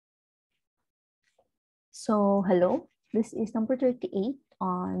So, hello, this is number 38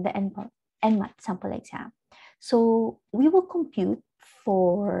 on the NMAT sample exam. So, we will compute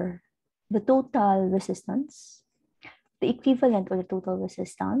for the total resistance, the equivalent or the total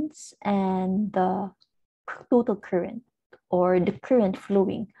resistance, and the total current or the current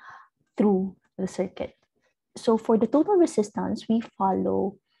flowing through the circuit. So, for the total resistance, we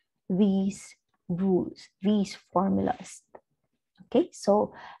follow these rules, these formulas. Okay,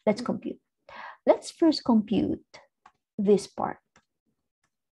 so let's compute. Let's first compute this part.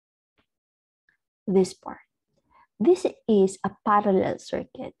 This is a parallel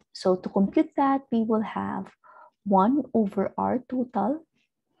circuit. So to compute that, we will have 1 over R total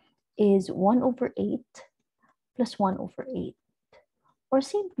is 1 over 8 plus 1 over 8. Or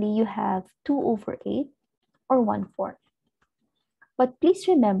simply, you have 2 over 8 or 1/4. But please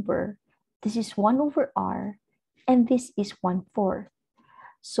remember, this is 1 over R and this is 1/4.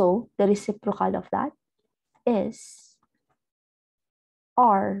 So the reciprocal of that is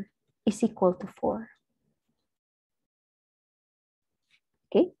R is equal to 4.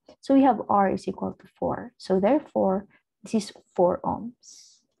 Okay, so we have R is equal to 4. So therefore, this is 4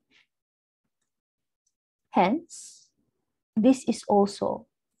 ohms. Hence, this is also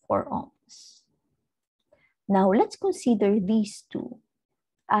 4 ohms. Now, let's consider these three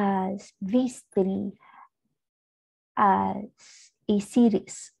as a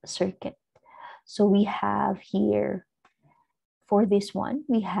series circuit. So we have here, for this one,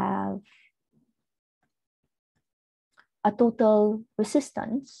 we have a total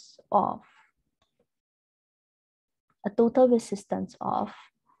resistance of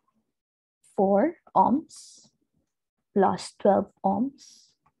 4 ohms plus 12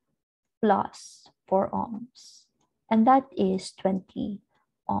 ohms plus 4 ohms, and that is 20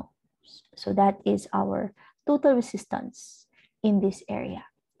 ohms. So that is our total resistance in this area.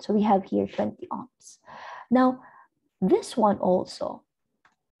 So we have here 20 ohms. Now, this one also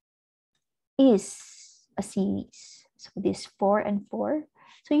is a series. So this 4 and 4.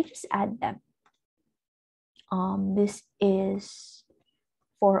 So you just add them. This is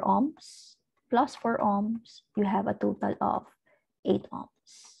 4 ohms plus 4 ohms. You have a total of 8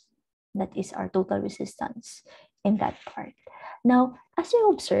 ohms. That is our total resistance in that part. Now, as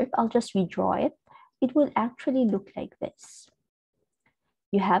you observe, I'll just redraw it. It will actually look like this.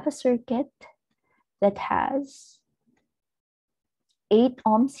 You have a circuit that has 8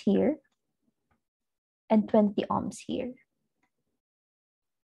 ohms here and 20 ohms here.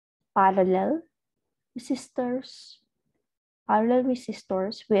 Parallel resistors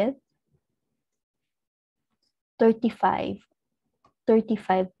with 35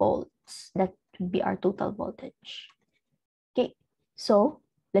 volts. That would be our total voltage. Okay, so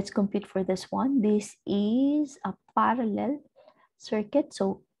let's compute for this one. This is a parallel circuit.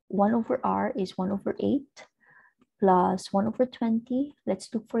 So 1 over R is 1 over 8 plus 1 over 20. Let's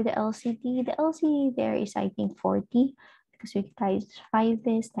look for the LCD. The LCD there is, I think, 40, because we times 5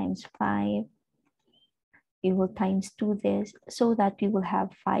 this times 5. We will times 2 this, so that we will have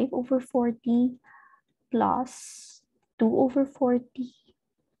 5 over 40 plus 2 over 40.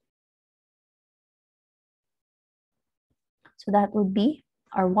 So that would be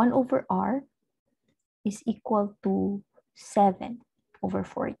our 1 over R is equal to 7 over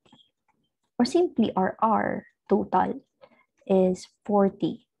 40. Or simply, our R total is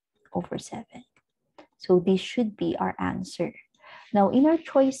 40 over 7. So this should be our answer. Now, in our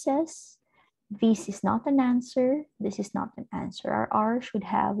choices, this is not an answer. This is not an answer. Our R should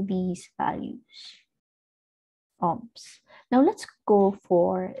have these values. Ohms. Now, let's go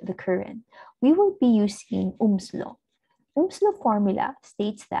for the current. We will be using Ohm's law. Ohm's law formula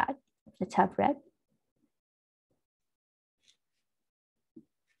states that, let's have red.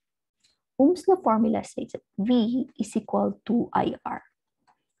 Ohm's law formula states that V is equal to IR.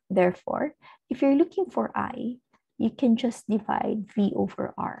 Therefore, if you're looking for I, you can just divide V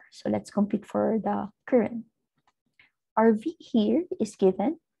over R. So let's compute for the current. Our V here is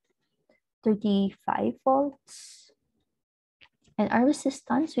given 35 volts. And our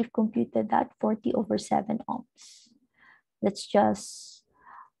resistance, we've computed that 40 over 7 ohms. Let's just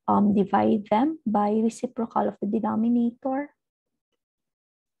divide them by reciprocal of the denominator.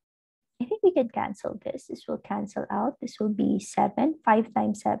 I think we can cancel this. This will cancel out. This will be 7. 5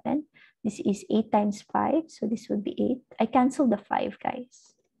 times 7. This is 8 times 5. So this will be 8. I cancel the 5,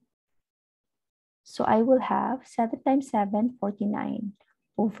 guys. So I will have 7 times 7, 49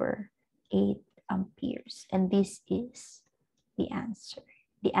 over 8 amperes. And this is the answer.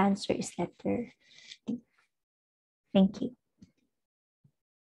 The answer is letter D. Thank you.